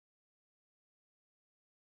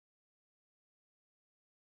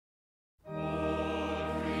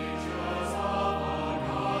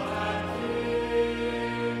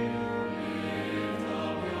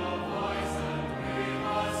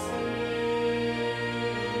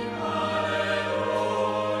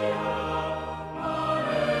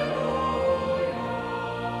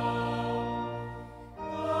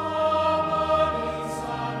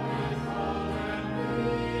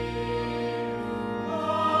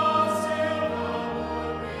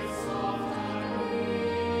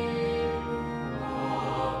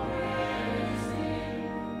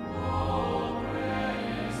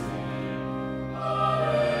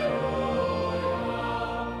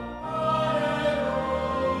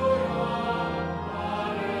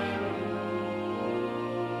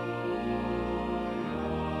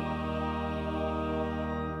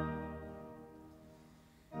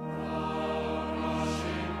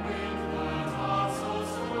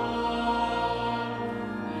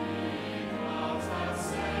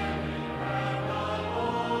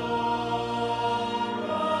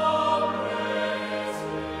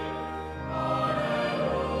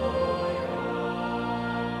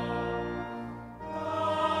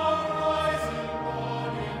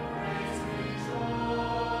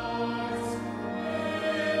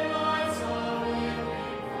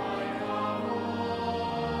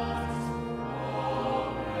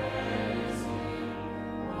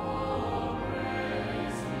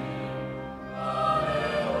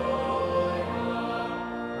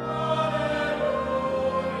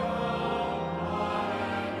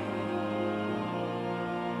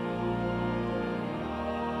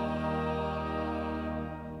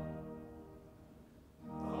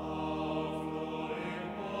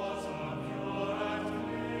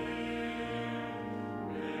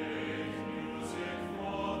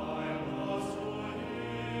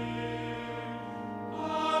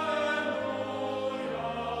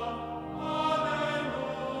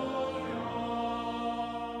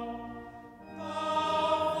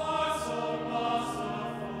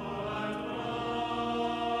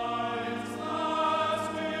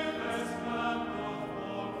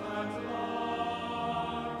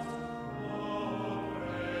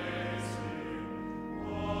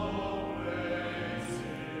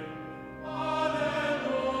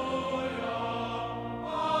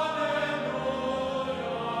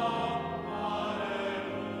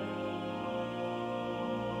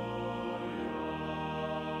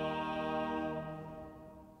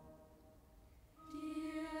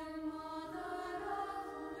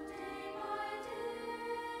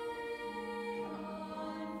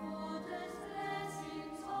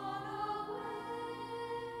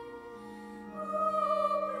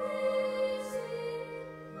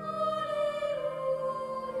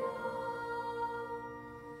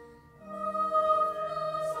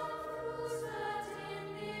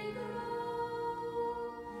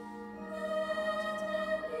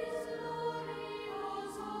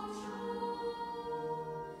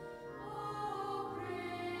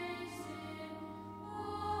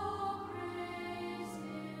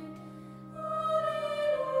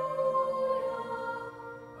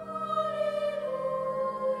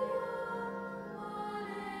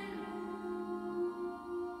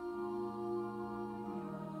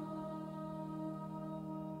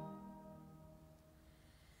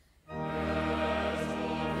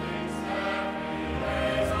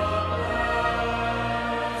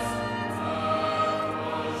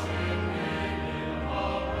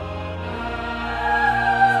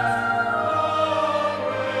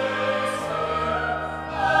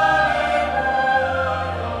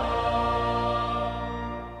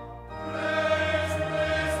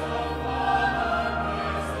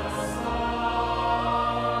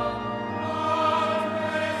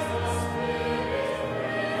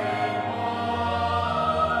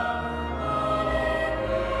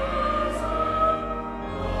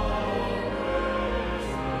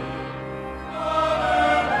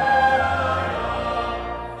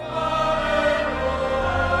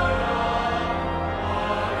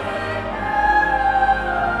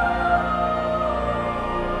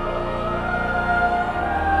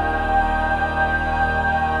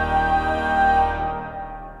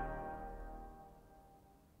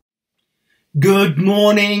Good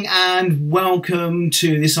morning and welcome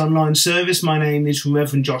to this online service. My name is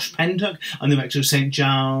Revd Josh Penduck. I'm the rector of St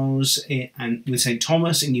Giles and with St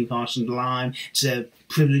Thomas in Newcastle under Lyme. It's a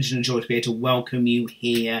privilege and a joy to be able to welcome you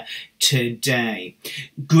here today.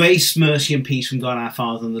 Grace, mercy and peace from God our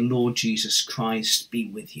Father and the Lord Jesus Christ be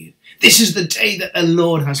with you. This is the day that the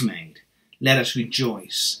Lord has made. Let us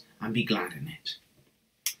rejoice and be glad in it.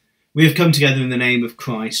 We have come together in the name of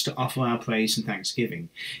Christ to offer our praise and thanksgiving,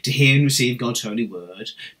 to hear and receive God's holy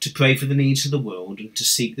word, to pray for the needs of the world and to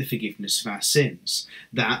seek the forgiveness of our sins,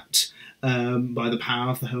 that by the power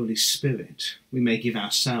of the Holy Spirit we may give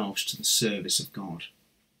ourselves to the service of God.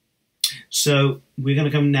 So we're going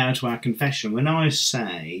to come now to our confession. When I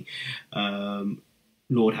say,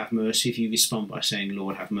 Lord have mercy, if you respond by saying,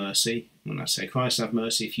 Lord have mercy. When I say, Christ have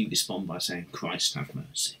mercy, if you respond by saying, Christ have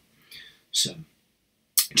mercy. So,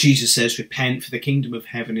 Jesus says, repent, for the kingdom of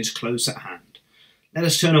heaven is close at hand. Let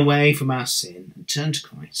us turn away from our sin and turn to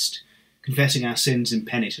Christ, confessing our sins in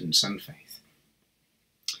penitence and faith.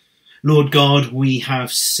 Lord God, we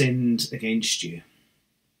have sinned against you.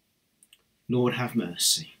 Lord, have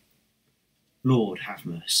mercy. Lord, have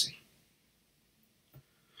mercy.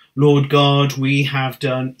 Lord God, we have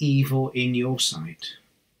done evil in your sight.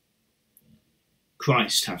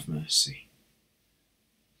 Christ, have mercy.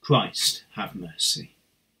 Christ, have mercy.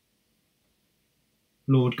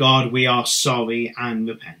 Lord God, we are sorry and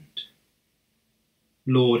repent.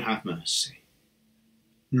 Lord, have mercy.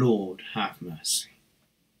 Lord, have mercy.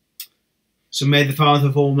 So may the Father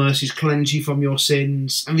of all mercies cleanse you from your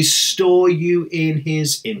sins and restore you in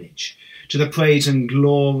his image, to the praise and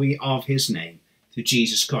glory of his name, through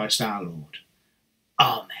Jesus Christ our Lord.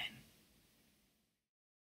 Amen.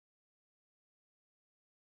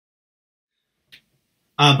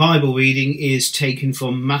 Our Bible reading is taken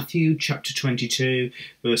from Matthew chapter 22,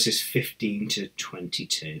 verses 15 to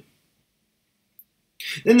 22.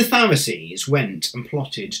 Then the Pharisees went and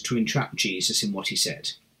plotted to entrap Jesus in what he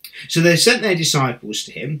said. So they sent their disciples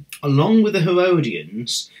to him, along with the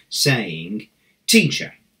Herodians, saying,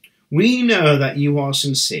 Teacher, we know that you are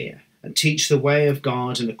sincere and teach the way of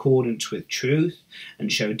God in accordance with truth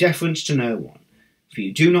and show deference to no one, for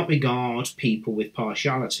you do not regard people with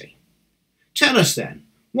partiality. Tell us then,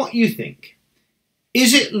 what you think.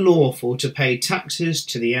 Is it lawful to pay taxes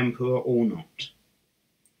to the emperor or not?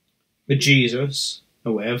 But Jesus,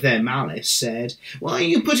 aware of their malice, said, Why are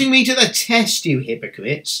you putting me to the test, you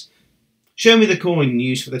hypocrites? Show me the coin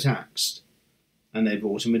used for the tax. And they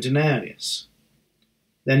brought him a denarius.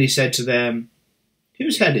 Then he said to them,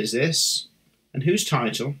 Whose head is this, and whose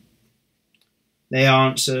title? They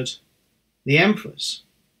answered, The emperor's.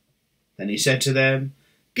 Then he said to them,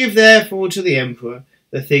 Give therefore to the emperor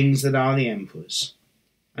the things that are the emperor's,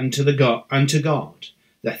 and to God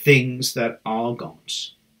the things that are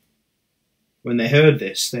God's. When they heard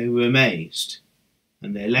this, they were amazed,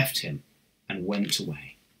 and they left him and went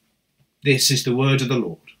away. This is the word of the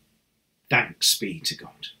Lord. Thanks be to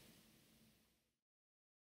God.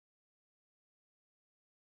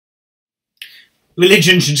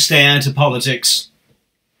 Religion should stay out of politics.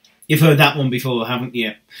 You've heard that one before, haven't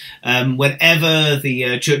you? Whenever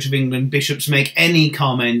the Church of England bishops make any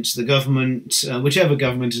comments, the government, whichever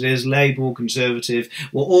government it is, Labour or Conservative,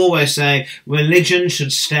 will always say religion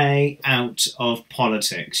should stay out of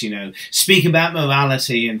politics. You know, speak about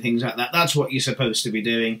morality and things like that. That's what you're supposed to be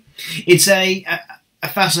doing. It's a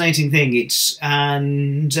fascinating thing.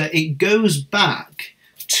 It goes back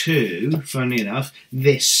to, funnily enough,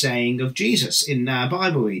 this saying of Jesus in our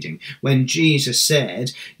Bible reading, when Jesus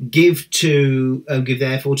said, give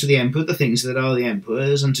therefore to the emperor the things that are the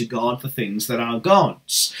emperor's, and to God the things that are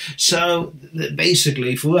God's. So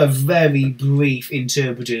basically, for a very brief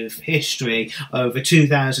interpretive history over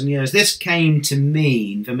 2,000 years, this came to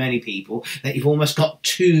mean, for many people, that you've almost got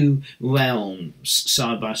two realms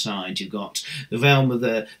side by side. You've got the realm of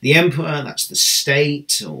the emperor, that's the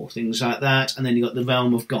state, or things like that, and then you've got the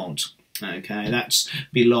realm of God. Okay, that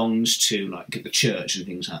belongs to like the church and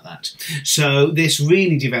things like that. So this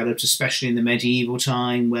really developed, especially in the medieval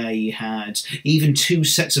time, where you had even two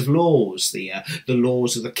sets of laws: the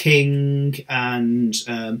laws of the king, and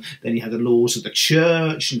then you had the laws of the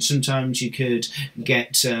church. And sometimes you could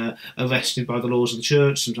get arrested by the laws of the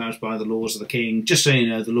church, sometimes by the laws of the king. Just so you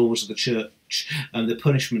know, the laws of the church, the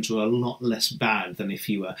punishments were a lot less bad than if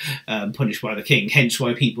you were punished by the king. Hence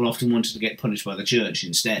why people often wanted to get punished by the church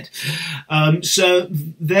instead. So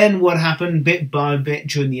then what happened bit by bit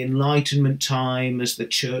during the Enlightenment time, as the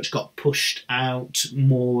church got pushed out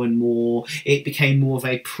more and more, it became more of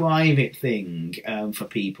a private thing for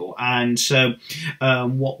people. And so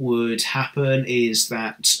what would happen is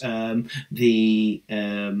that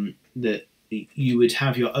you would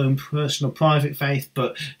have your own personal private faith,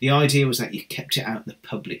 but the idea was that you kept it out of the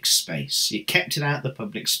public space. You kept it out of the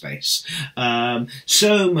public space.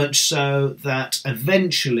 So much so that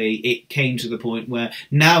eventually it came to the point where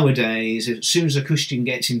nowadays, as soon as a Christian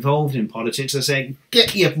gets involved in politics, they say,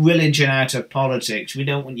 get your religion out of politics. We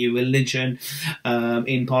don't want your religion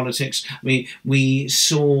in politics. I mean, we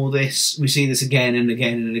see this again and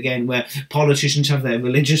again and again, where politicians have their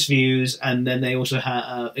religious views, and then they also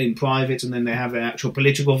have in private, and then they have their actual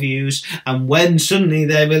political views, and when suddenly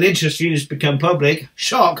their religious views become public,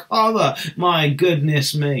 shock, horror, my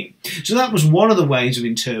goodness me. So that was one of the ways of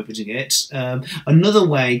interpreting it. Another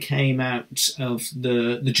way came out of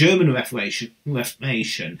the German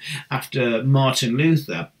Reformation after Martin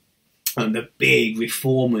Luther, and the big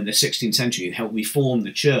reformer in the 16th century who helped reform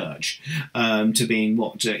the church to being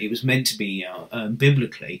what it was meant to be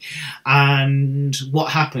biblically. And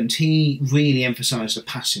what happened, he really emphasised a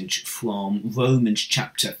passage from Romans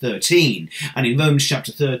chapter 13. And in Romans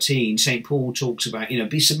chapter 13, St. Paul talks about,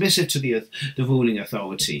 be submissive to the ruling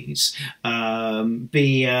authorities, because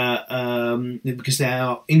they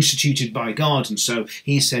are instituted by God. And so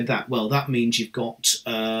he said that, well, that means you've got,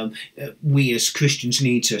 we as Christians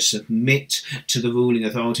need to submit to the ruling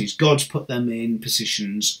authorities. God's put them in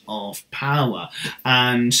positions of power,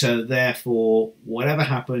 and so therefore whatever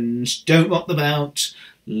happens, don't rock the boat,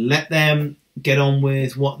 let them get on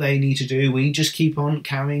with what they need to do. We just keep on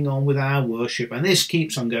carrying on with our worship, and this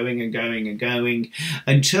keeps on going and going and going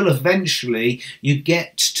until eventually you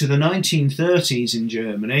get to the 1930s in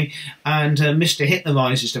Germany, and Mr. Hitler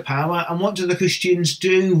rises to power, and what do the Christians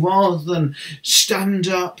do? Rather than stand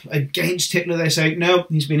up against Hitler, they say, no,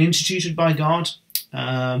 he's been instituted by God,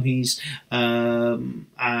 and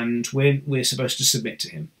we're supposed to submit to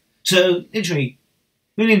him. So literally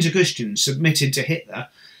millions of Christians submitted to Hitler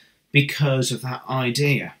because of that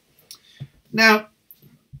idea. Now,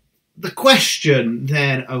 the question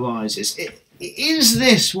then arises, is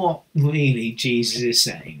this what really Jesus is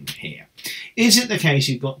saying here? Is it the case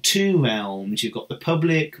you've got two realms? You've got the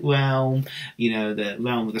public realm, the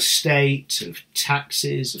realm of the state, of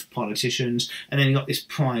taxes, of politicians, and then you've got this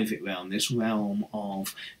private realm, this realm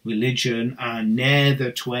of religion, and ne'er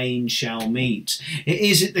the twain shall meet.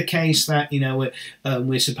 Is it the case that,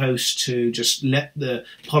 we're supposed to just let the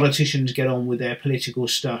politicians get on with their political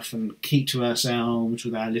stuff and keep to ourselves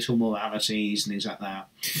with our little moralities and things like that?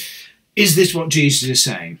 Is this what Jesus is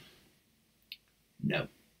saying? No.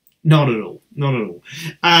 Not at all. Not at all.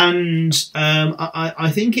 And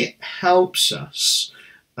I think it helps us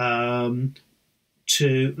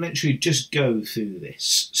to literally just go through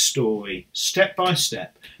this story step by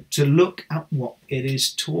step to look at what it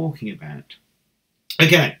is talking about.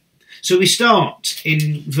 Okay, so we start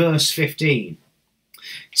in verse 15.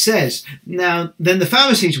 It says, now then the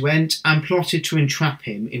Pharisees went and plotted to entrap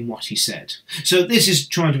him in what he said. So this is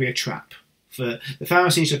trying to be a trap. The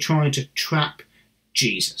Pharisees are trying to trap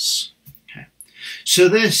Jesus. Okay. So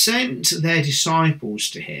they sent their disciples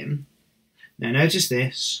to him. Now notice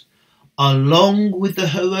this, along with the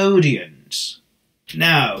Herodians.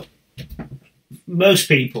 Now, most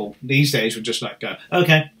people these days would just go,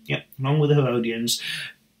 okay, yeah, along with the Herodians.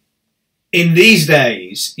 In these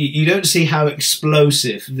days, you don't see how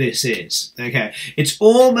explosive this is. Okay, it's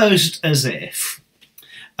almost as if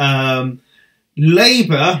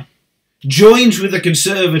Labour joins with the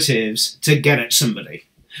Conservatives to get at somebody.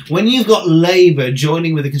 When you've got Labour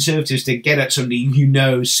joining with the Conservatives to get at somebody, you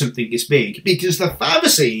know something is big. Because the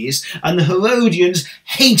Pharisees and the Herodians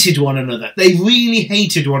hated one another. They really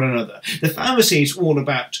hated one another. The Pharisees were all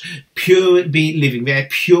about living their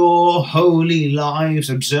pure, holy lives,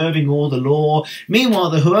 observing all the law.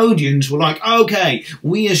 Meanwhile, the Herodians were like, okay,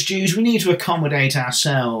 we as Jews, we need to accommodate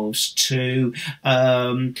ourselves to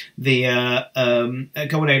the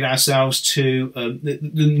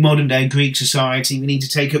modern day Greek society. We need to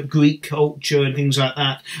take up Greek culture and things like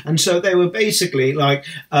that. And so they were basically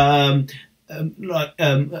accommodate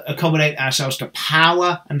ourselves to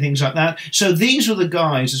power and things like that. So these were the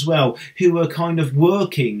guys as well who were kind of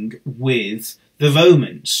working with the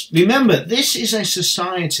Romans. Remember, this is a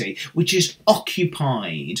society which is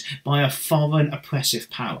occupied by a foreign oppressive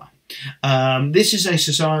power. This is a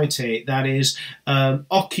society that is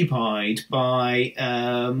occupied by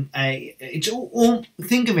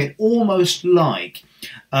think of it almost like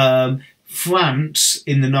France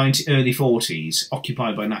in the early 40s,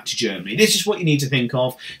 occupied by Nazi Germany. This is what you need to think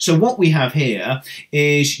of. So what we have here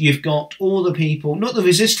is you've got all the people, not the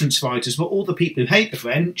resistance fighters, but all the people who hate the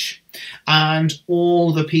French, and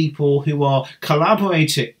all the people who are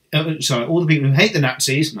collaborating all the people who hate the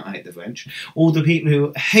Nazis, not hate the French, all the people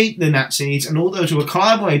who hate the Nazis and all those who are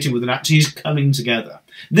collaborating with the Nazis coming together.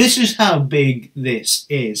 This is how big this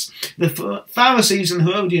is. The Pharisees and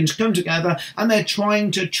Herodians come together and they're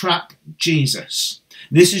trying to trap Jesus.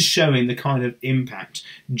 This is showing the kind of impact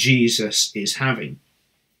Jesus is having.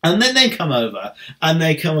 And then they come over and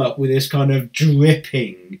they come up with this kind of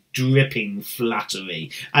dripping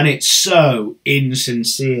flattery. And it's so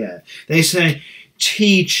insincere. They say,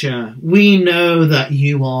 "Teacher, we know that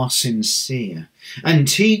you are sincere, and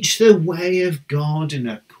teach the way of God in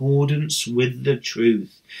accordance with the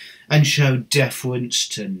truth, and show deference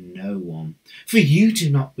to no one. For you do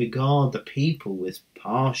not regard the people with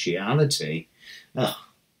partiality." Ugh.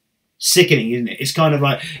 Sickening, isn't it? It's kind of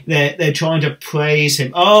like they're trying to praise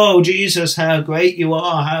him. "Oh, Jesus, how great you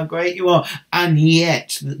are, how great you are." And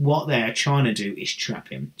yet what they're trying to do is trap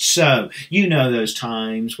him. So, you know those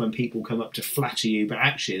times when people come up to flatter you, but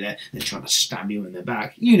actually they're trying to stab you in the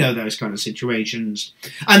back. You know those kind of situations.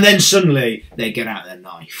 And then suddenly they get out their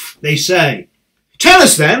knife. They say, "Tell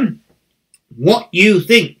us then what you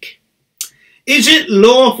think. Is it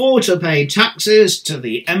lawful to pay taxes to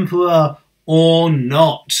the emperor or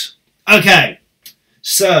not?" Okay,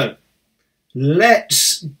 so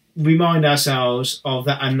let's remind ourselves of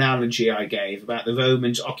that analogy I gave about the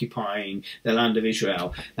Romans occupying the land of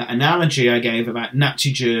Israel. That analogy I gave about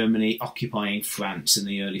Nazi Germany occupying France in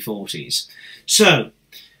the early 40s. So,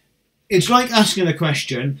 it's like asking the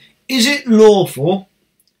question, is it lawful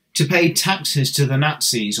to pay taxes to the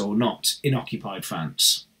Nazis or not in occupied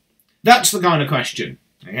France? That's the kind of question,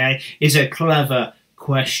 okay? It's a clever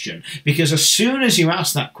question, because as soon as you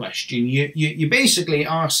ask that question, you're basically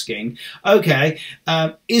asking, okay,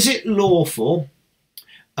 is it lawful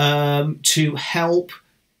to help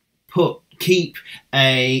keep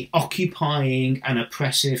a occupying and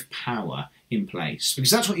oppressive power in place? Because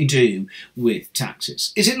that's what you do with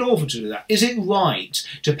taxes. Is it lawful to do that? Is it right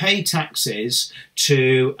to pay taxes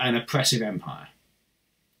to an oppressive empire?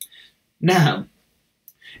 Now,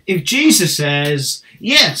 if Jesus says,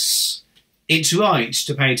 yes, it's right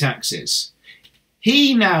to pay taxes,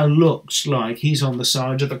 he now looks like he's on the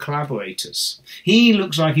side of the collaborators. He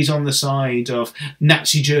looks like he's on the side of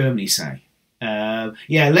Nazi Germany, say.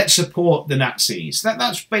 Yeah, let's support the Nazis.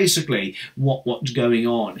 That's basically what's going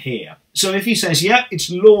on here. So if he says, yeah, it's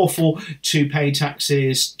lawful to pay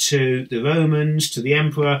taxes to the Romans, to the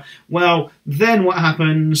emperor, well, then what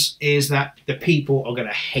happens is that the people are going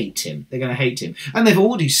to hate him. They're going to hate him. And they've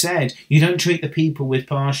already said, you don't treat the people with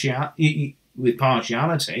partiality,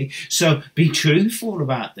 so be truthful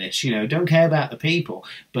about this. You know, don't care about the people,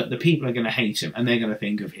 but the people are going to hate him, and they're going to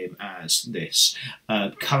think of him as this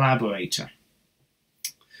collaborator.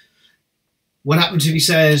 What happens if he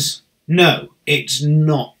says, no, it's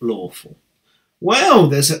not lawful? Well,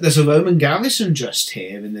 there's a Roman garrison just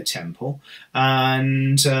here in the temple,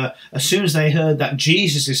 and as soon as they heard that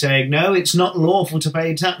Jesus is saying, no, it's not lawful to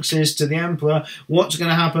pay taxes to the emperor, what's going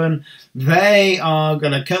to happen? They are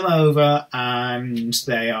going to come over and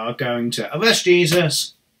they are going to arrest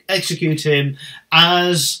Jesus, execute him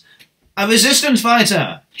as a resistance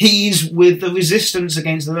fighter. He's with the resistance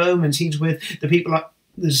against the Romans. He's with the people like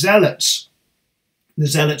the Zealots. The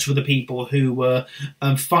Zealots were the people who were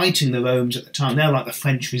fighting the Romans at the time. They're like the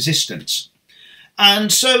French resistance.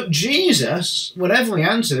 And so Jesus, whatever he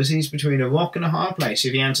answers, he's between a rock and a hard place.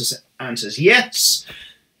 If he answers yes,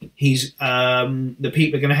 he's the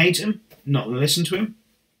people are going to hate him, not going to listen to him.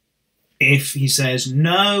 If he says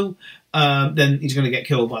no, then he's going to get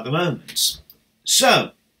killed by the Romans.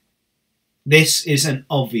 So this is an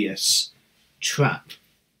obvious trap.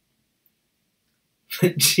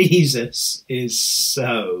 Jesus is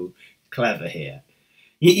so clever here.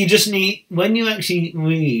 You just need, when you actually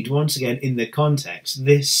read, once again, in the context,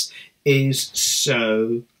 this is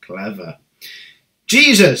so clever.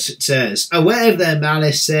 Jesus, it says, aware of their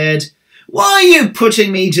malice, said, "Why are you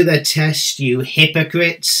putting me to the test, you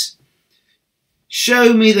hypocrites?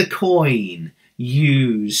 Show me the coin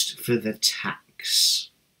used for the tax."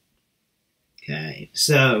 Okay,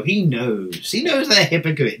 so he knows they're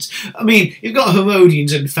hypocrites. I mean, you've got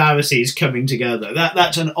Herodians and Pharisees coming together.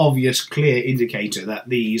 That's an obvious, clear indicator that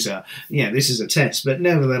these are, this is a test. But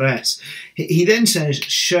nevertheless, he then says,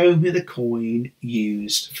 show me the coin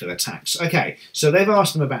used for the tax. Okay, so they've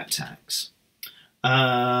asked him about tax.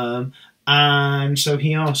 And so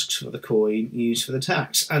he asks for the coin used for the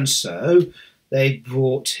tax. And so they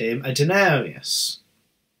brought him a denarius.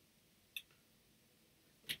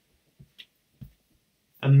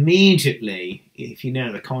 Immediately, if you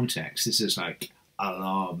know the context, this is like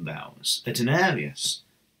alarm bells. A denarius.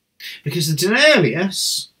 Because the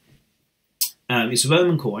denarius It's a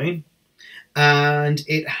Roman coin, and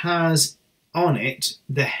it has on it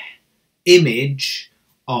the image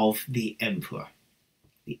of the emperor.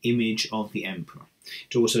 The image of the emperor.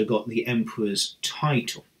 It's also got the emperor's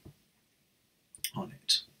title on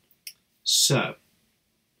it. So,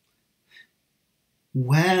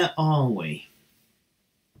 where are we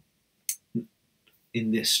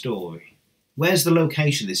in this story? Where's the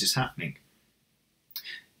location this is happening?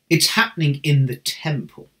 It's happening in the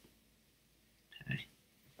temple. Okay.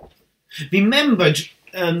 Remember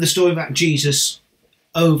the story about Jesus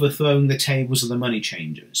overthrowing the tables of the money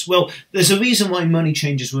changers? Well, there's a reason why money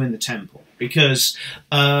changers were in the temple, because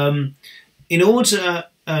in order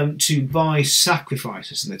to buy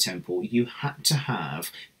sacrifices in the temple, you had to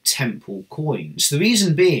have temple coins. The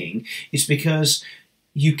reason being is because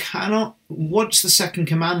you cannot, what's the second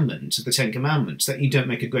commandment of the Ten Commandments? That you don't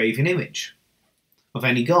make a graven image of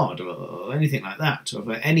any god or anything like that, of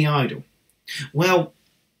any idol. Well,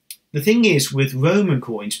 the thing is, with Roman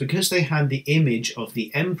coins, because they had the image of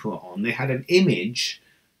the emperor on, they had an image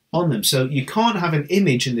on them. So you can't have an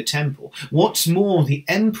image in the temple. What's more, the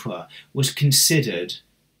emperor was considered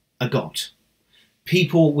a god.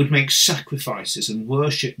 People would make sacrifices and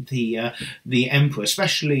worship the emperor,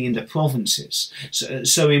 especially in the provinces.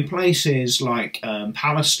 So in places like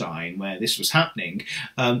Palestine, where this was happening,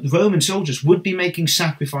 Roman soldiers would be making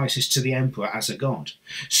sacrifices to the emperor as a god.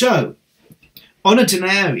 So, on a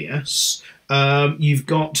denarius, you've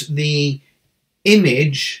got the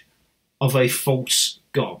image of a false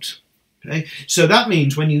god. Okay? So that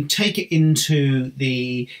means when you take it into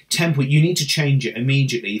the temple, you need to change it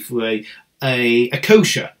immediately for a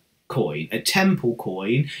kosher coin, a temple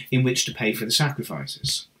coin in which to pay for the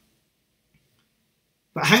sacrifices.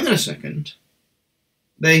 But hang on a second.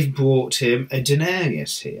 They've brought him a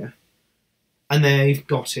denarius here, and they've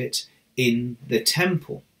got it in the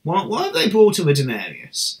temple. Why have they brought him a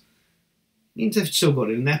denarius? It means they've still got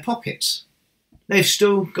it in their pockets. They've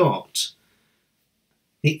still got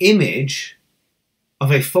the image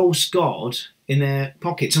of a false god in their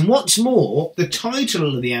pockets. And what's more, the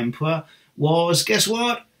title of the emperor was, guess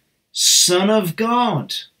what? Son of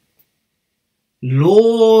God.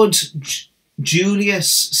 Lord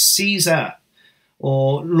Julius Caesar,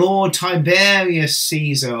 or Lord Tiberius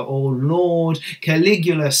Caesar, or Lord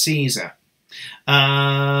Caligula Caesar.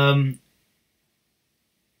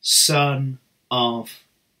 Son of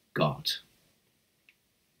God.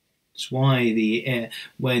 That's why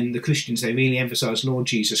when the Christians, they really emphasise Lord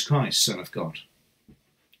Jesus Christ, Son of God.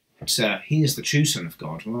 He is the true Son of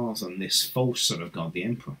God, rather than this false Son of God, the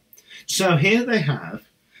Emperor. So here they have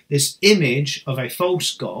this image of a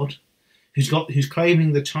false God who's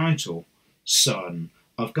claiming the title Son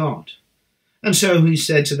of God. And so he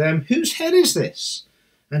said to them, whose head is this?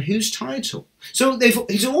 And whose title? So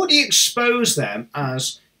he's already exposed them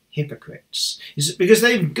as hypocrites. Because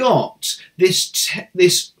they've got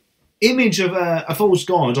this image of a false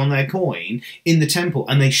god on their coin in the temple,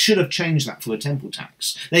 and they should have changed that for a temple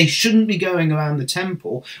tax. They shouldn't be going around the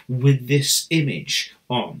temple with this image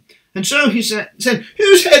on. And so he said,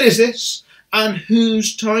 whose head is this? And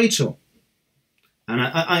whose title? And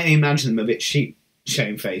I imagine them a bit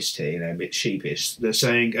shamefaced here, you know, a bit sheepish. They're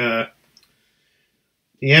saying, the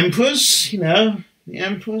emperors, you know, the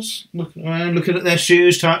emperors, looking around, looking at their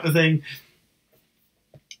shoes type of thing.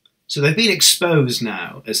 So they've been exposed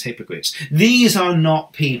now as hypocrites. These are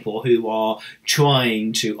not people who are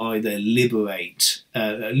trying to either liberate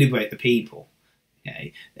the people.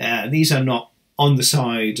 Okay? These are not on the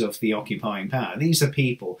side of the occupying power. These are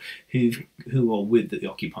people who are with the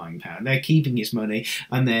occupying power. They're keeping his money,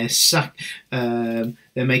 and they're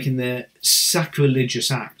making the sacrilegious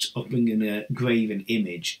act of bringing a graven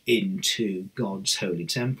image into God's holy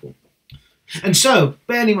temple. And so,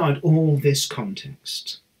 bear in mind all this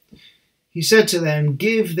context. He said to them,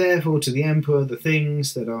 give therefore to the emperor the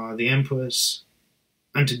things that are the emperor's,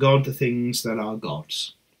 and to God the things that are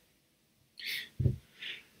God's.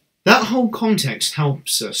 That whole context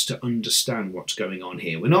helps us to understand what's going on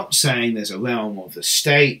here. We're not saying there's a realm of the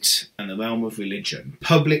state and the realm of religion,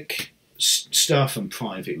 public stuff and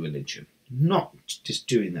private religion. Not just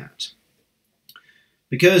doing that.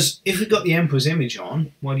 Because if we've got the emperor's image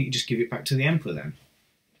on, why don't you just give it back to the emperor then?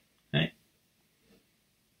 Okay?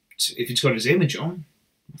 If it's got his image on,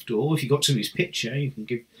 after all, if you've got somebody's picture, you can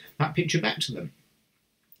give that picture back to them.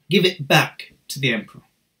 Give it back to the emperor.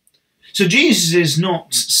 So Jesus is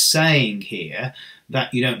not saying here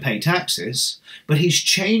that you don't pay taxes, but he's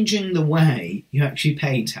changing the way you actually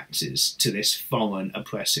pay taxes to this foreign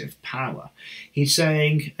oppressive power. He's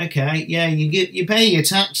saying, okay, yeah, you pay your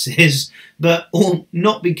taxes, but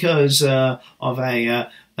not because of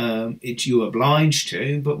a You're obliged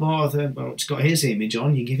to, but rather, well, it's got his image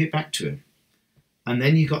on, you give it back to him. And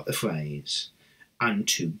then you got the phrase, and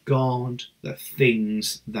to God the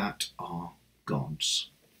things that are God's.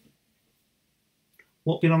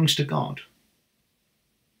 What belongs to God?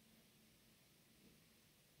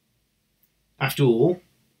 After all,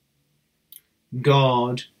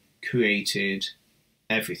 God created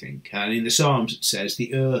everything. And in the Psalms it says,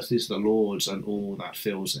 the earth is the Lord's and all that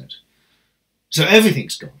fills it. So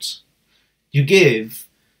everything's God's. You give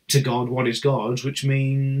to God what is God's, which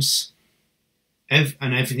means and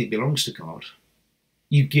everything belongs to God.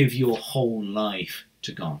 You give your whole life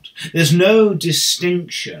to God. There's no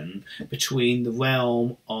distinction between the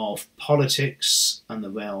realm of politics and the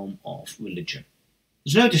realm of religion.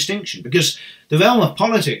 There's no distinction, because the realm of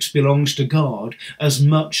politics belongs to God as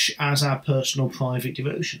much as our personal private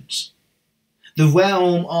devotions. The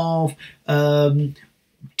realm of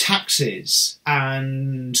taxes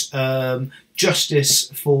and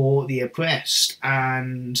justice for the oppressed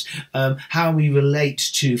and how we relate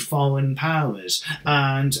to foreign powers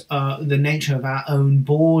and the nature of our own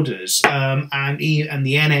borders and the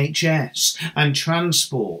NHS and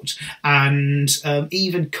transport and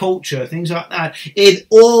even culture, things like that. It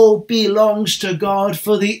all belongs to God,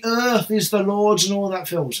 for the earth is the Lord's and all that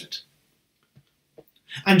fills it.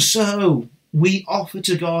 And so we offer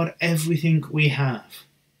to God everything we have.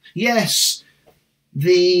 Yes,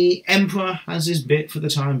 the emperor has his bit for the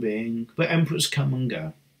time being, but emperors come and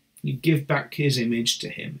go. You give back his image to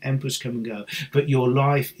him. Emperors come and go. But your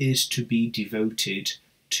life is to be devoted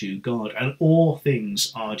to God, and all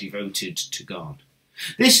things are devoted to God.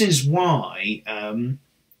 This is why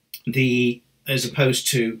as opposed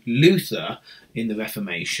to Luther in the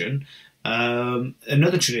Reformation,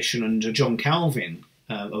 another tradition under John Calvin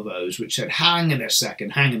arose, which said, hang on a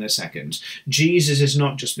second. Jesus is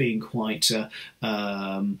not just being quite,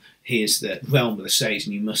 here's the realm of the state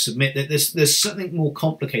and you must submit. That there's something more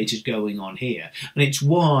complicated going on here. And it's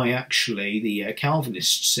why, actually, the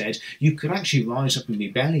Calvinists said you could actually rise up in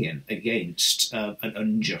rebellion against an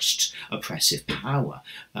unjust, oppressive power,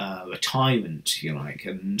 a tyrant, if you like.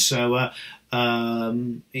 And so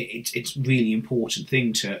it's a really important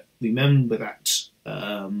thing to remember that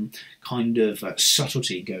kind of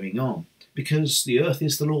subtlety going on, because the earth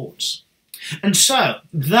is the Lord's. And so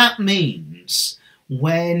that means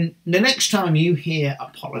when the next time you hear a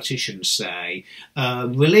politician say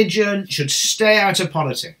religion should stay out of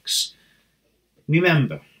politics,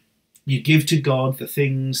 remember, you give to God the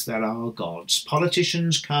things that are God's.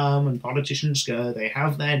 Politicians come and politicians go, they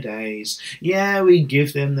have their days. Yeah, we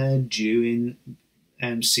give them their due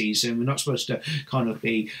in season. We're not supposed to kind of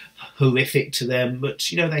be horrific to them,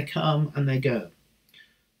 but, you know, they come and they go.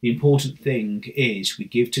 The important thing is we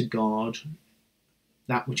give to God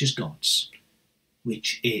that which is God's,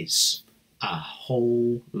 which is our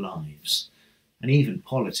whole lives. And even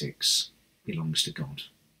politics belongs to God.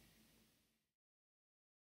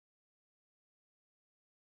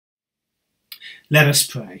 Let us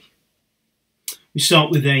pray. We start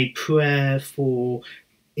with a prayer for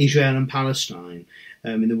Israel and Palestine,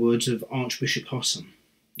 in the words of Archbishop Hossam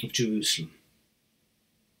of Jerusalem.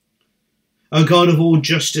 O God of all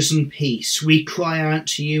justice and peace, we cry out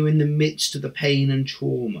to you in the midst of the pain and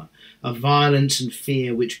trauma of violence and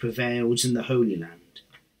fear which prevails in the Holy Land.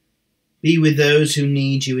 Be with those who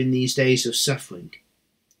need you in these days of suffering.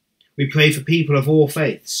 We pray for people of all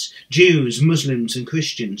faiths, Jews, Muslims and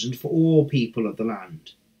Christians, and for all people of the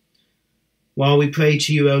land. While we pray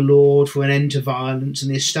to you, O Lord, for an end to violence and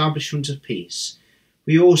the establishment of peace,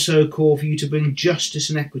 we also call for you to bring justice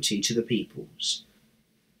and equity to the peoples.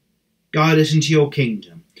 Guide us into your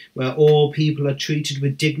kingdom, where all people are treated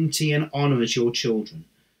with dignity and honour as your children.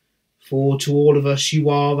 For to all of us you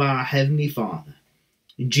are our Heavenly Father.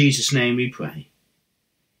 In Jesus' name we pray.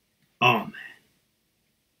 Amen.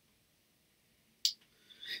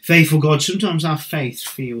 Faithful God, sometimes our faith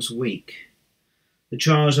feels weak. The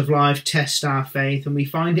trials of life test our faith and we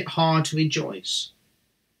find it hard to rejoice.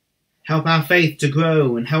 Help our faith to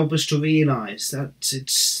grow and help us to realise that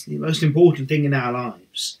it's the most important thing in our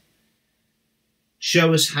lives.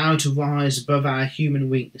 Show us how to rise above our human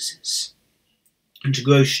weaknesses and to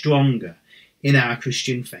grow stronger in our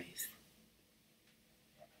Christian faith.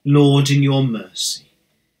 Lord, in your mercy,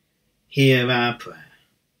 hear our prayer.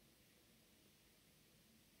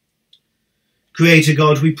 Creator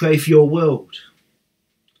God, we pray for your world.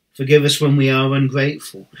 Forgive us when we are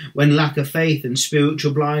ungrateful, when lack of faith and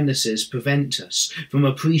spiritual blindnesses prevent us from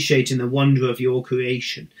appreciating the wonder of your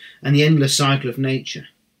creation and the endless cycle of nature.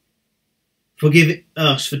 Forgive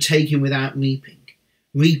us for taking without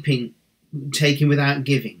reaping, taking without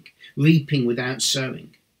giving, reaping without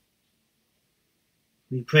sowing.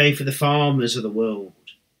 We pray for the farmers of the world,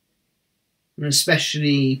 and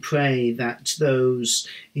especially pray that those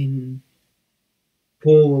in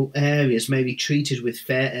poor areas may be treated with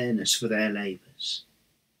fairness for their labours.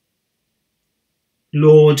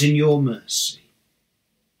 Lord, in your mercy,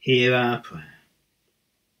 hear our prayer.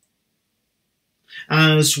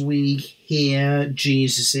 As we hear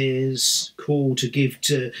Jesus' call to give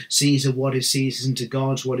to Caesar what is Caesar's and to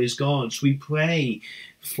God what is God's, we pray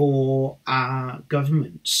for our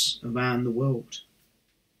governments around the world,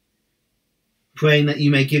 praying that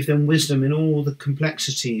you may give them wisdom in all the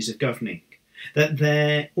complexities of governing,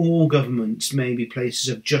 that all governments may be places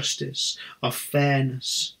of justice, of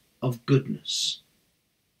fairness, of goodness.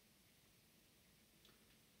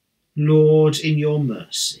 Lord, in your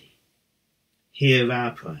mercy, hear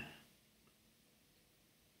our prayer.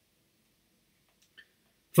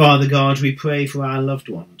 Father God, we pray for our loved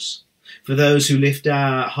ones, for those who lift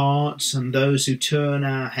our hearts and those who turn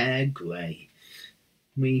our hair grey.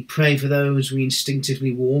 We pray for those we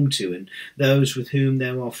instinctively warm to and those with whom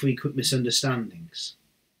there are frequent misunderstandings.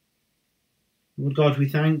 Lord God, we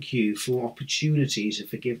thank you for opportunities of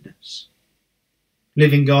forgiveness.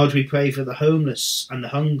 Living God, we pray for the homeless and the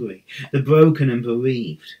hungry, the broken and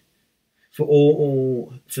bereaved, for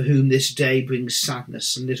all for whom this day brings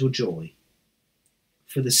sadness and little joy,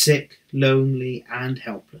 for the sick, lonely and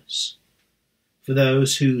helpless, for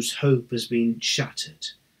those whose hope has been shattered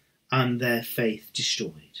and their faith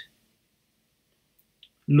destroyed.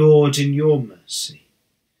 Lord, in your mercy,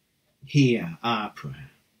 hear our prayer.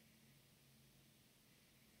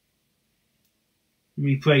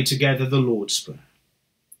 We pray together the Lord's Prayer.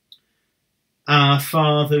 Our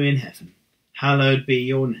Father in heaven, hallowed be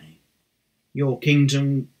your name. Your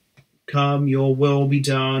kingdom come, your will be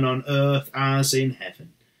done on earth as in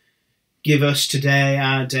heaven. Give us today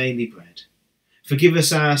our daily bread. Forgive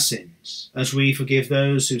us our sins, as we forgive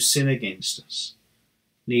those who sin against us.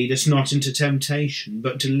 Lead us not into temptation,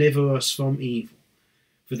 but deliver us from evil.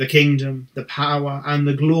 For the kingdom, the power, and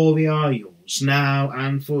the glory are yours, now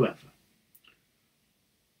and forever.